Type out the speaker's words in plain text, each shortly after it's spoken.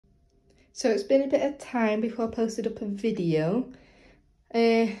So it's been a bit of time before I posted up a video.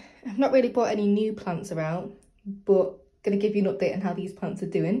 I've not really brought any new plants around, but going to give you an update on how these plants are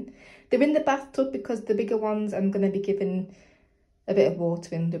doing. They're in the bathtub because the bigger ones I'm going to be giving a bit of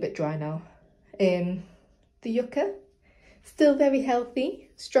watering. They're a bit dry now. The yucca, still very healthy,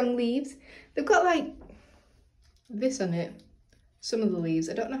 strong leaves. They've got like this on it, some of the leaves.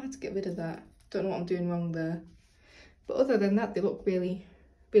 I don't know how to get rid of that. Don't know what I'm doing wrong there. But other than that, they look really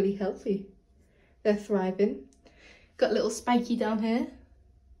healthy. They're thriving. Got a little Spiky down here.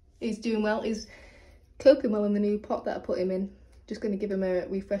 He's doing well. He's coping well in the new pot that I put him in. Just going to give him a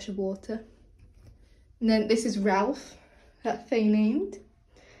refresh of water. And then this is Ralph, that Faye named.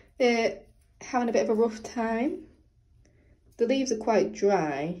 They're having a bit of a rough time. The leaves are quite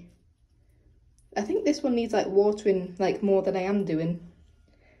dry. I think this one needs like watering like more than I am doing.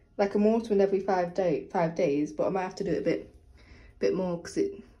 Like I'm watering every 5 days, but I might have to do it a bit more because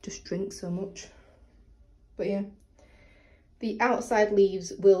it just drinks so much. But yeah, the outside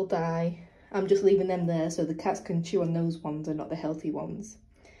leaves will die. I'm just leaving them there so the cats can chew on those ones and not the healthy ones,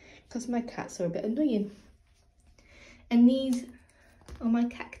 because my cats are a bit annoying. And these are my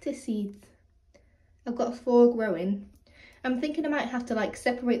cactus seeds. I've got 4 growing. I'm thinking I might have to like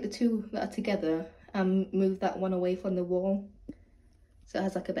separate the 2 that are together and move that one away from the wall, so it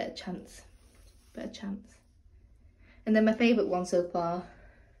has like a better chance. And then my favourite one so far,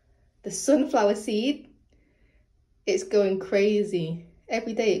 the sunflower seed. It's going crazy.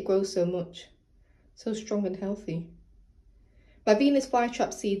 Every day it grows so much. So strong and healthy. My Venus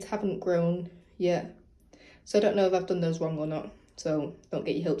flytrap seeds haven't grown yet, so I don't know if I've done those wrong or not, so don't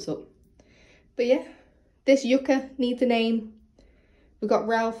get your hopes up. But yeah, this yucca needs a name. We've got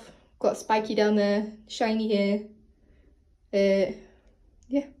Ralph, got Spiky down there, Shiny here.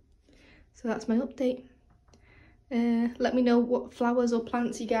 Yeah, so that's my update. Let me know what flowers or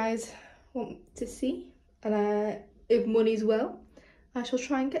plants you guys want to see, and if money's well, I shall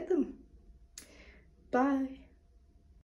try and get them. Bye.